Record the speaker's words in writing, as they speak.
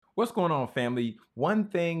What's going on, family? One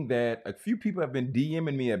thing that a few people have been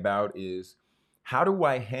DMing me about is how do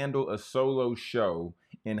I handle a solo show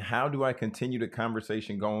and how do I continue the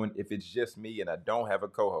conversation going if it's just me and I don't have a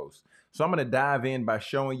co host? So, I'm going to dive in by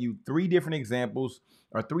showing you three different examples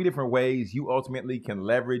or three different ways you ultimately can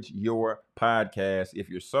leverage your podcast if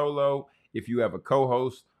you're solo, if you have a co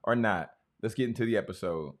host, or not. Let's get into the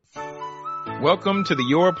episode. Welcome to the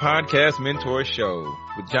Your Podcast Mentor Show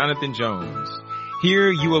with Jonathan Jones.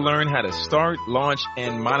 Here you will learn how to start, launch,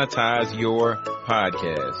 and monetize your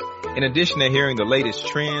podcast. In addition to hearing the latest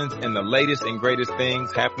trends and the latest and greatest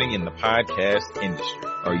things happening in the podcast industry.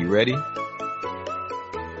 Are you ready?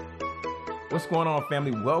 What's going on,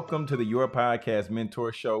 family? Welcome to the Your Podcast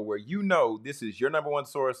Mentor Show, where you know this is your number one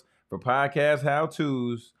source for podcast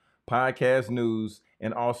how-tos, podcast news,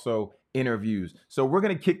 and also interviews. So we're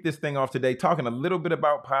going to kick this thing off today talking a little bit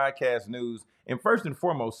about podcast news. And first and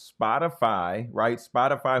foremost, Spotify, right?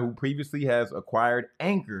 Spotify, who previously has acquired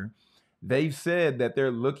Anchor, they've said that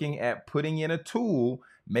they're looking at putting in a tool,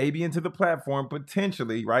 maybe into the platform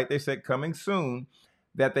potentially, right? They said coming soon,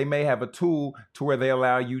 that they may have a tool to where they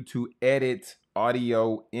allow you to edit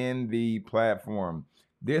audio in the platform.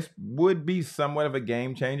 This would be somewhat of a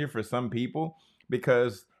game changer for some people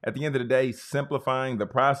because at the end of the day, simplifying the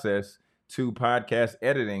process to podcast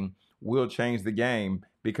editing will change the game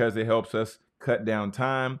because it helps us cut down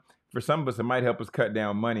time. For some of us, it might help us cut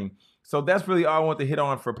down money. So that's really all I want to hit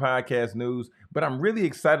on for podcast news. But I'm really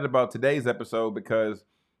excited about today's episode because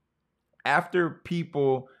after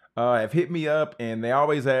people have hit me up and they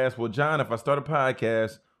always ask, well, John, if I start a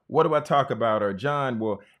podcast, what do I talk about? Or John,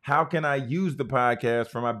 well, how can I use the podcast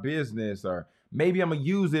for my business? Or maybe I'm going to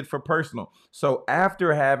use it for personal. So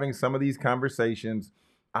after having some of these conversations,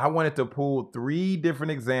 I wanted to pull three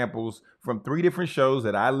different examples from three different shows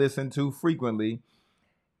that I listen to frequently.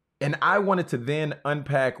 And I wanted to then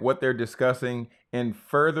unpack what they're discussing and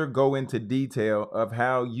further go into detail of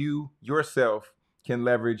how you yourself can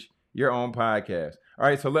leverage your own podcast. All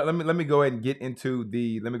right, so let me go ahead and get into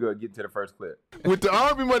the first clip. With the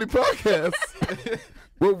R&B Money podcast,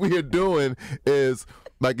 what we are doing is,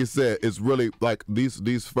 like I said, it's really like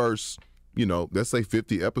these first, let's say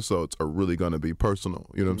 50 episodes are really going to be personal.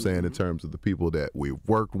 You know what I'm saying? In terms of the people that we've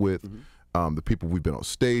worked with, the people we've been on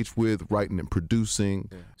stage with, writing and producing.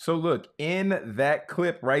 So look, in that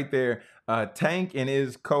clip right there, Tank and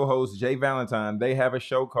his co-host Jay Valentine, they have a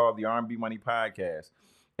show called the R&B Money Podcast.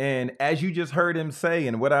 And as you just heard him say,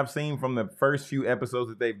 and what I've seen from the first few episodes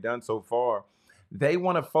that they've done so far, they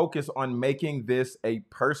want to focus on making this a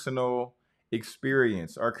personal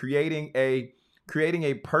experience or creating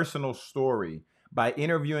a personal story by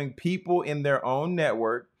interviewing people in their own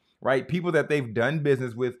network, right? People that they've done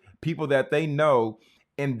business with, people that they know,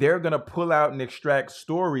 and they're going to pull out and extract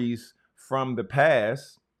stories from the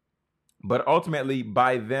past. But ultimately,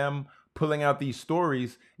 by them pulling out these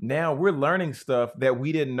stories, now we're learning stuff that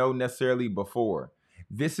we didn't know necessarily before.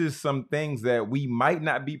 This is some things that we might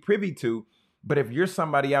not be privy to, but if you're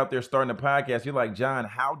somebody out there starting a podcast, you're like, John,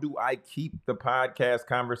 how do I keep the podcast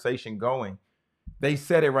conversation going? They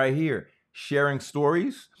said it right here, sharing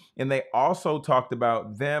stories. And they also talked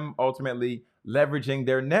about them ultimately leveraging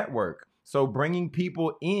their network. So bringing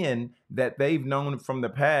people in that they've known from the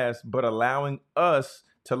past, but allowing us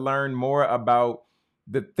to learn more about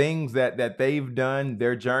the things that they've done,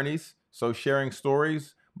 their journeys. So sharing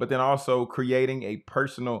stories, but then also creating a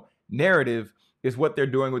personal narrative is what they're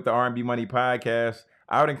doing with the R&B Money podcast.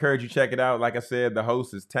 I would encourage you to check it out. Like I said, the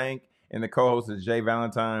host is Tank and the co-host is Jay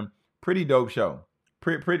Valentine. Pretty dope show.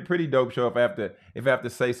 Pretty dope show if I have to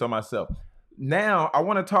say so myself. Now, I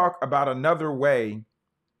want to talk about another way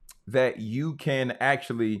that you can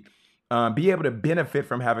actually be able to benefit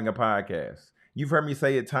from having a podcast. You've heard me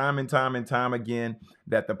say it time and time and time again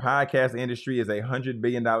that the podcast industry is $100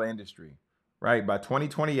 billion industry, right? By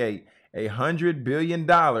 2028, $100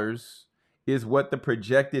 billion is what the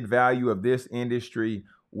projected value of this industry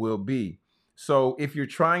will be. So if you're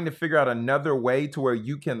trying to figure out another way to where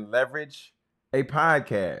you can leverage a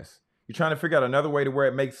podcast, you're trying to figure out another way to where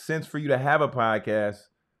it makes sense for you to have a podcast,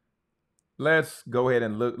 let's go ahead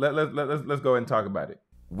and look. Let's go ahead and talk about it.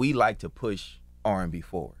 We like to push R&B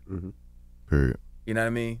forward. Period. You know what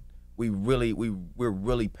I mean? We're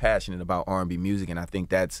really passionate about R&B music, and I think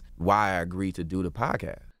that's why I agreed to do the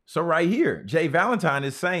podcast. So right here, Jay Valentine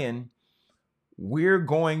is saying we're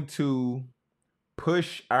going to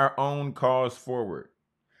push our own cause forward.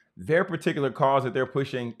 Their particular cause that they're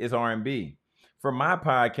pushing is R&B. For my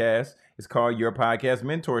podcast, it's called Your Podcast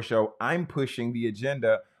Mentor Show. I'm pushing the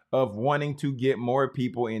agenda of wanting to get more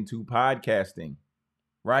people into podcasting.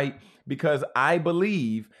 right? Because I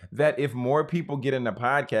believe that if more people get into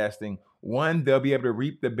podcasting, one, they'll be able to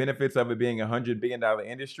reap the benefits of it being $100 billion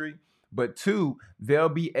industry, but two, they'll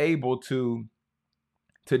be able to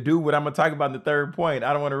do what I'm gonna talk about in the third point.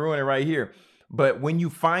 I don't want to ruin it right here. But when you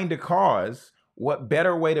find a cause, what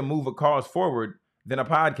better way to move a cause forward than a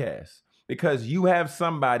podcast? Because you have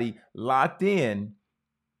somebody locked in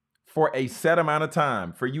for a set amount of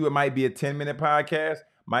time. For you, it might be a 10-minute podcast,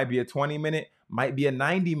 might be a 20-minute, might be a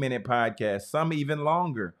 90-minute podcast, some even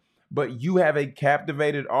longer. But you have a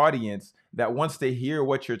captivated audience that wants to hear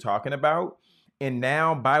what you're talking about. And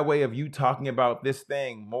now, by way of you talking about this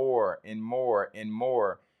thing more and more and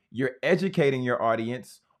more, you're educating your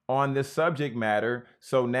audience on the subject matter.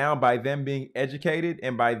 So now, by them being educated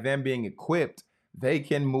and by them being equipped, they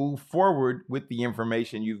can move forward with the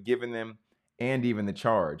information you've given them and even the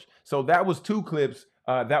charge. So that was two clips.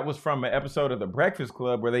 That was from an episode of The Breakfast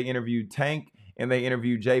Club where they interviewed Tank and they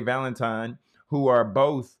interviewed Jay Valentine, who are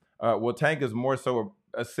both, well, Tank is more so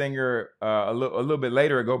a singer a little bit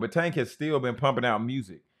later ago, but Tank has still been pumping out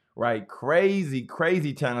music, right? Crazy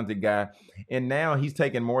talented guy. And now he's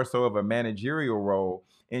taking more so of a managerial role.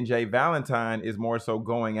 And Jay Valentine is more so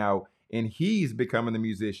going out and he's becoming the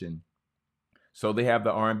musician. So they have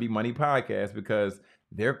the R&B Money podcast because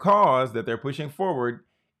their cause that they're pushing forward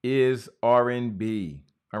is R&B.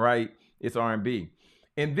 All right, it's R&B.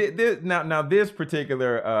 And now this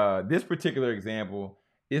particular example,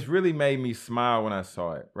 it's really made me smile when I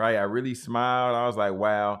saw it, right? I really smiled. I was like,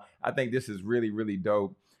 wow, I think this is really, really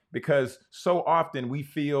dope. Because so often we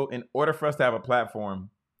feel in order for us to have a platform,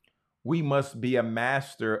 we must be a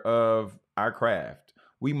master of our craft.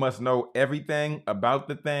 We must know everything about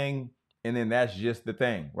the thing, and then that's just the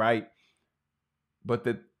thing, right? But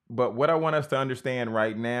what I want us to understand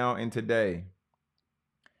right now and today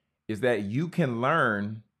is that you can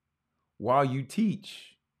learn while you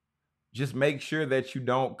teach. Just make sure that you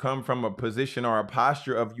don't come from a position or a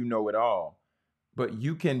posture of you know it all, but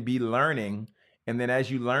you can be learning. And then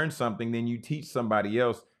as you learn something, then you teach somebody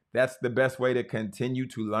else. That's the best way to continue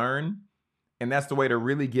to learn. And that's the way to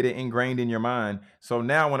really get it ingrained in your mind. So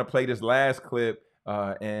now I want to play this last clip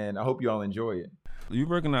and I hope you all enjoy it. You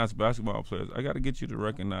recognize basketball players. I got to get you to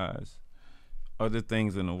recognize other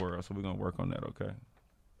things in the world. So we're going to work on that, okay?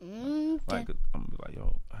 Okay. Like, I'm going to be like,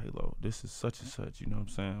 yo, Halo, this is such and such, you know what I'm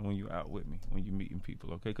saying? When you out with me, when you meeting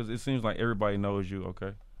people, okay? Because it seems like everybody knows you,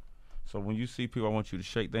 okay? So when you see people, I want you to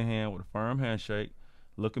shake their hand with a firm handshake,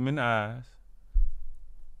 look them in the eyes,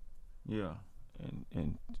 yeah,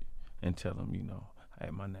 and tell them, you know, hey,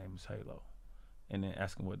 my name is Halo. And then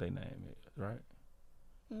ask them what their name is, right?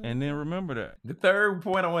 And then remember that. The third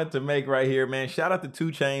point I wanted to make right here, man, shout out to 2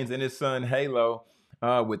 Chainz and his son Halo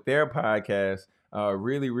with their podcast.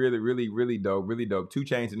 Really, really, really, really dope, really dope. 2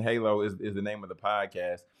 Chainz and Halo is the name of the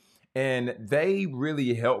podcast. And they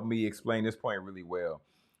really helped me explain this point really well.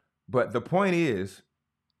 But the point is,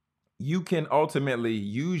 you can ultimately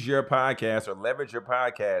use your podcast or leverage your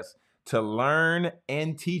podcast to learn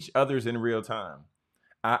and teach others in real time.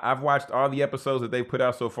 I've watched all the episodes that they've put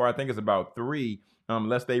out so far. I think it's about 3,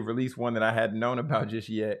 unless they've released one that I hadn't known about just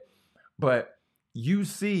yet. But you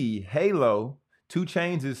see Halo, 2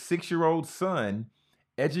 Chainz' 6-year-old son,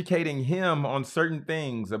 educating him on certain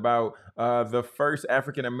things about the first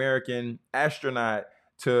African-American astronaut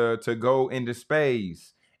to go into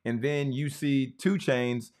space. And then you see 2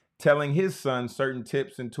 Chainz telling his son certain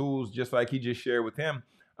tips and tools, just like he just shared with him,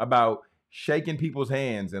 about shaking people's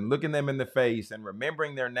hands and looking them in the face and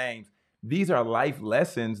remembering their names. These are life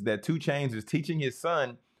lessons that 2 Chainz is teaching his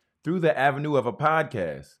son through the avenue of a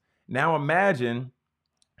podcast. Now imagine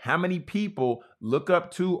how many people look up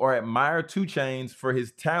to or admire 2 Chainz for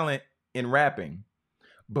his talent in rapping.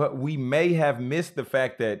 But we may have missed the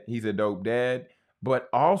fact that he's a dope dad, but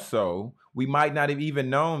also we might not have even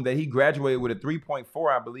known that he graduated with a 3.4,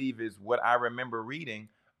 I believe is what I remember reading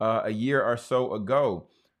a year or so ago.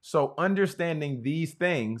 So understanding these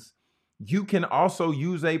things, you can also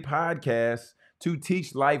use a podcast to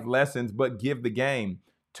teach life lessons, but give the game.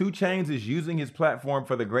 2 Chainz is using his platform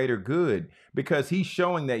for the greater good because he's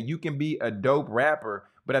showing that you can be a dope rapper,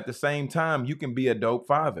 but at the same time, you can be a dope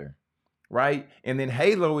father, right? And then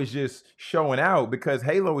Halo is just showing out because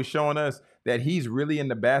Halo is showing us that he's really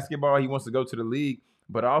into basketball. He wants to go to the league,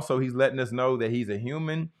 but also he's letting us know that he's a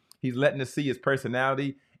human. He's letting us see his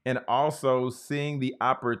personality and also seeing the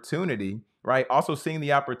opportunity, right? Also seeing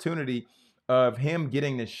the opportunity of him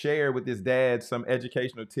getting to share with his dad some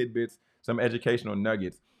educational tidbits, some educational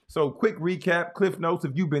nuggets. So quick recap, Cliff Notes,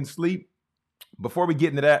 if you've been asleep. Before we get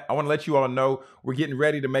into that, I want to let you all know we're getting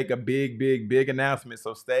ready to make a big announcement.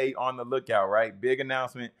 So stay on the lookout, right? Big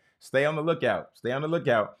announcement. stay on the lookout. Stay on the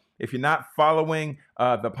lookout. If you're not following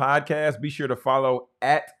the podcast, be sure to follow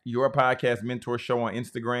at Your Podcast Mentor Show on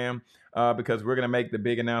Instagram because we're going to make the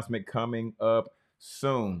big announcement coming up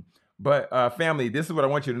soon. But family, this is what I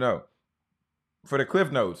want you to know. For the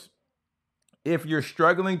Cliff Notes, if you're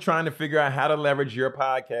struggling trying to figure out how to leverage your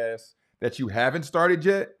podcast that you haven't started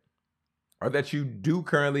yet or that you do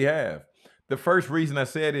currently have, the first reason I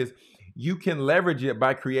said is you can leverage it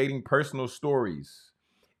by creating personal stories.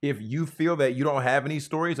 If you feel that you don't have any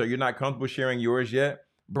stories or you're not comfortable sharing yours yet,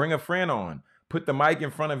 bring a friend on. Put the mic in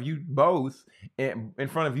front of you both, and in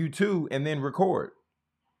front of you two, and then record.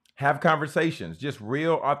 Have conversations, just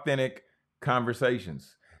real, authentic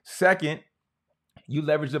conversations. Second, you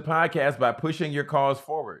leverage the podcast by pushing your cause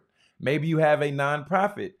forward. Maybe you have a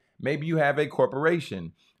nonprofit. Maybe you have a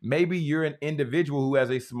corporation. Maybe you're an individual who has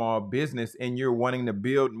a small business and you're wanting to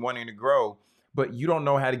build and wanting to grow, but you don't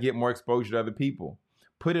know how to get more exposure to other people.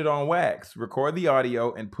 Put it on wax, record the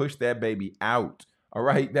audio, and push that baby out. All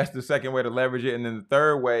right, that's the second way to leverage it. And then the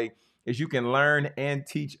third way is you can learn and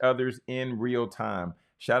teach others in real time.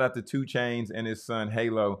 Shout out to 2 Chainz and his son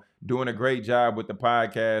Halo, doing a great job with the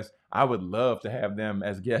podcast. I would love to have them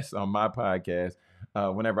as guests on my podcast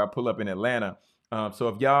whenever I pull up in Atlanta. So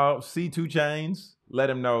if y'all see 2 Chainz,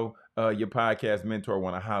 let him know your podcast mentor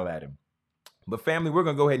want to holler at him. But family, we're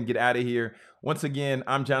going to go ahead and get out of here. Once again,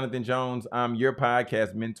 I'm Jonathan Jones. I'm your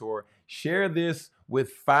podcast mentor. Share this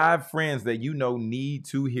with 5 friends that you know need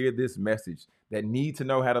to hear this message, that need to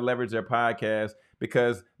know how to leverage their podcast,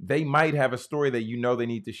 because they might have a story that you know they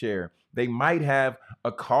need to share. They might have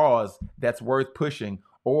a cause that's worth pushing,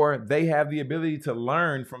 or they have the ability to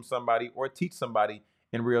learn from somebody or teach somebody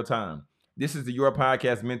in real time. This is the Your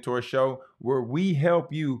Podcast Mentor Show, where we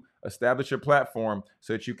help you establish your platform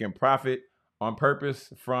so that you can profit on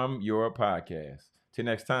purpose from your podcast. Till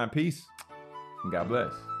next time, peace and God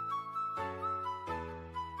bless.